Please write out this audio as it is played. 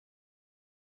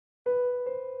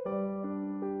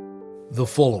The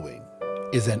following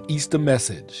is an Easter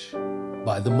message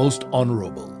by the Most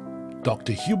Honorable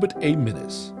Dr. Hubert A.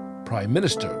 Minnis, Prime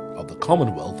Minister of the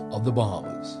Commonwealth of the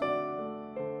Bahamas.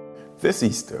 This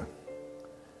Easter,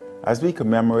 as we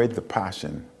commemorate the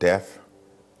passion, death,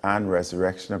 and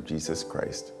resurrection of Jesus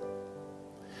Christ,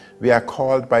 we are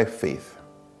called by faith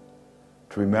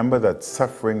to remember that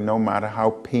suffering, no matter how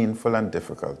painful and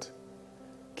difficult,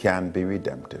 can be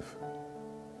redemptive.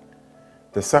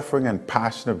 The suffering and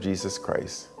passion of Jesus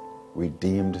Christ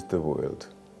redeemed the world.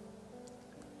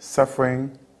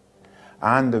 Suffering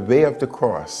and the way of the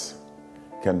cross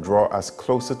can draw us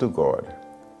closer to God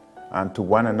and to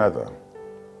one another,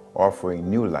 offering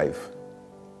new life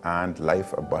and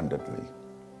life abundantly.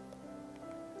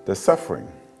 The suffering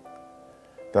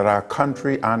that our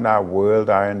country and our world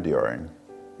are enduring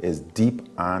is deep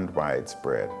and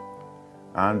widespread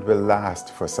and will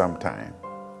last for some time.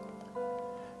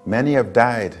 Many have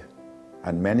died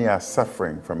and many are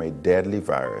suffering from a deadly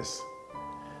virus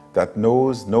that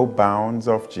knows no bounds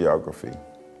of geography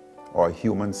or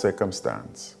human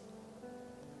circumstance.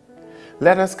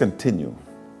 Let us continue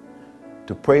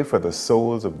to pray for the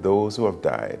souls of those who have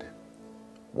died.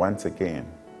 Once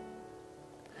again,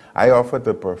 I offer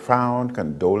the profound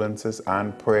condolences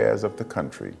and prayers of the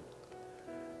country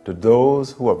to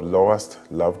those who have lost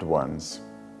loved ones.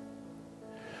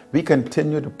 We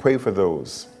continue to pray for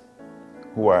those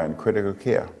who are in critical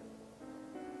care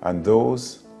and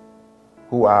those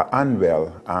who are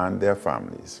unwell and their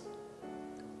families.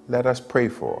 Let us pray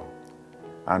for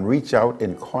and reach out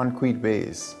in concrete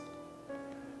ways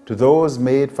to those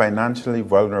made financially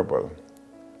vulnerable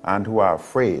and who are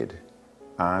afraid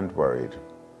and worried.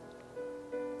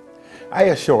 I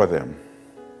assure them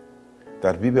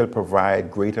that we will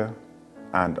provide greater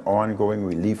and ongoing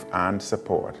relief and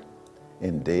support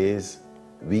in days,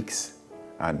 weeks,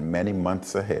 and many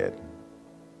months ahead.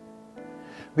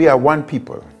 We are one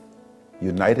people,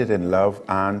 united in love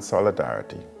and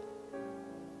solidarity.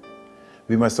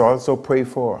 We must also pray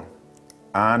for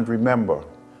and remember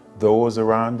those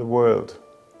around the world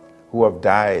who have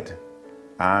died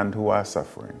and who are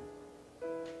suffering.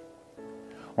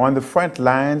 On the front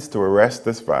lines to arrest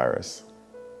this virus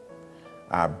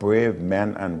are brave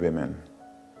men and women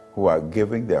who are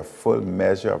giving their full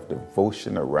measure of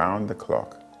devotion around the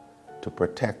clock to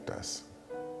protect us.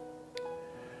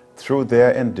 Through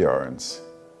their endurance,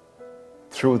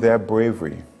 through their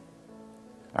bravery,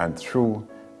 and through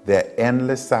their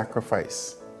endless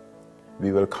sacrifice,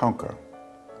 we will conquer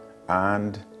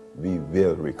and we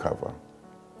will recover.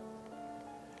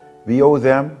 We owe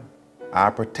them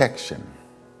our protection.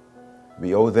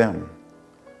 We owe them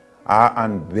our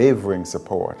unwavering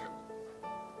support.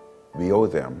 We owe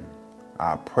them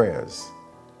our prayers,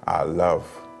 our love,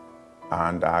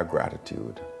 and our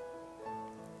gratitude.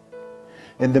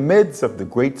 In the midst of the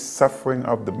great suffering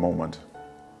of the moment,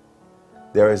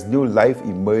 there is new life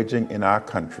emerging in our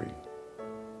country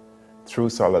through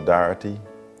solidarity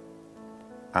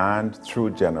and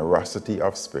through generosity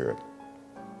of spirit.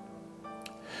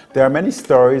 There are many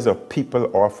stories of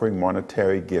people offering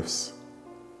monetary gifts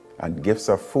and gifts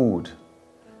of food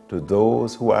to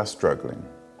those who are struggling.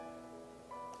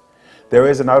 There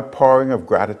is an outpouring of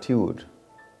gratitude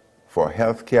for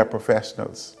healthcare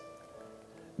professionals,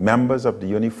 members of the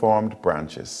uniformed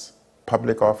branches,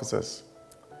 public officers,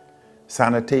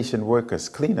 sanitation workers,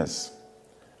 cleaners,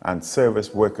 and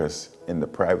service workers in the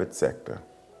private sector.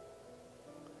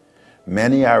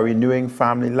 Many are renewing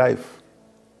family life.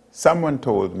 Someone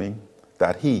told me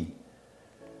that he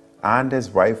and his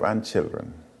wife and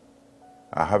children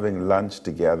are having lunch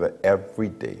together every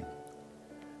day,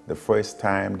 the first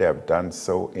time they have done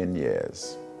so in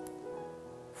years.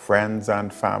 Friends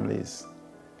and families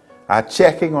are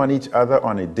checking on each other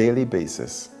on a daily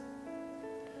basis.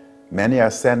 Many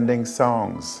are sending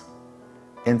songs,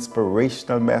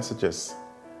 inspirational messages,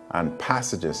 and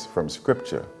passages from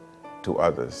Scripture to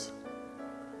others.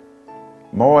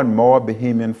 More and more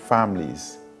Bahamian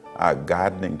families are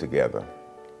gardening together.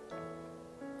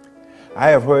 I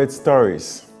have heard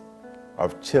stories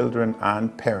of children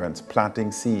and parents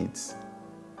planting seeds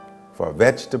for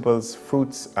vegetables,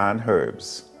 fruits, and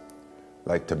herbs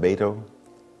like tomato,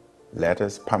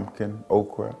 lettuce, pumpkin,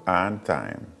 okra, and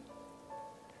thyme.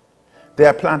 They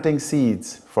are planting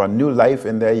seeds for new life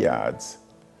in their yards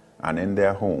and in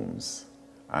their homes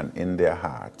and in their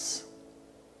hearts.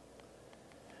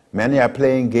 Many are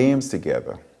playing games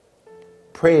together,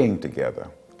 praying together,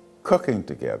 cooking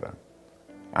together,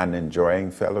 and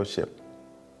enjoying fellowship.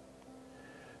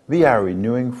 We are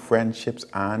renewing friendships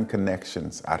and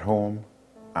connections at home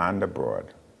and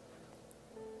abroad.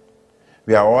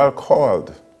 We are all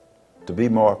called to be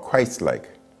more Christ-like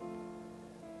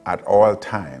at all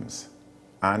times,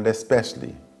 and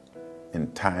especially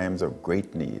in times of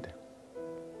great need.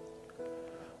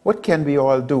 What can we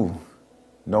all do,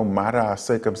 no matter our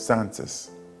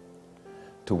circumstances,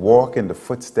 to walk in the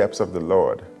footsteps of the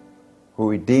Lord, who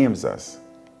redeems us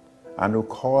and who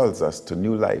calls us to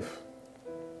new life,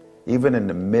 even in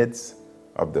the midst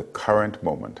of the current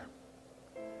moment?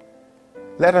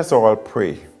 Let us all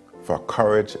pray for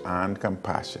courage and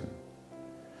compassion,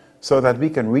 so that we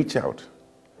can reach out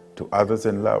to others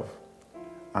in love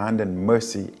and in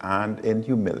mercy and in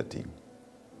humility,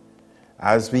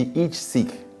 as we each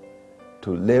seek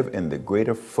to live in the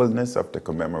greater fullness of the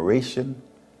commemoration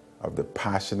of the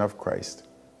Passion of Christ.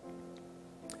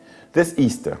 This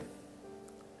Easter,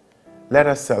 let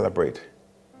us celebrate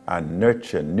and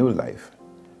nurture new life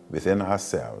within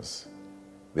ourselves,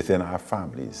 within our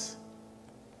families,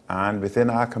 and within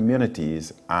our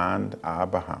communities and our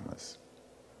Bahamas.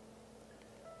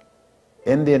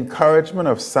 In the encouragement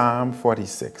of Psalm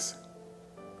 46,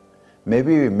 may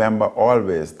we remember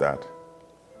always that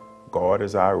God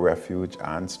is our refuge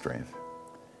and strength,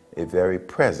 a very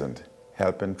present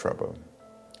help in trouble.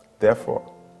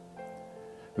 Therefore,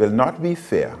 will not we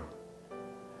fear,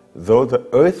 though the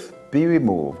earth be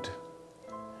removed,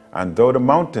 and though the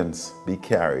mountains be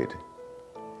carried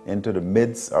into the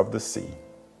midst of the sea.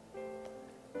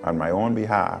 On my own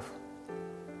behalf,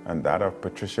 and that of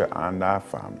Patricia and our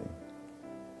family,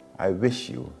 I wish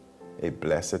you a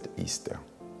blessed Easter.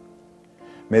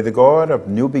 May the God of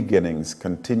new beginnings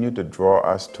continue to draw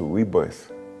us to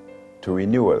rebirth, to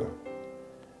renewal,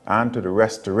 and to the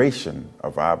restoration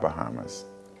of our Bahamas.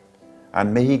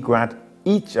 And may He grant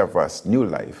each of us new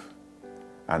life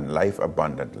and life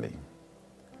abundantly.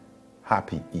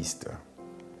 Happy Easter.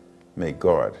 May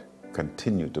God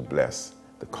continue to bless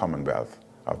the Commonwealth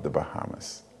of the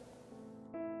Bahamas.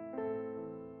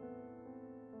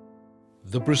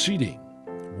 The proceeding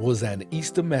was an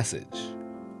Easter message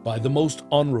by the Most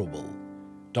Honorable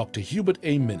Dr. Hubert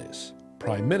A. Minnis,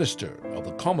 Prime Minister of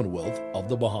the Commonwealth of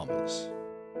the Bahamas.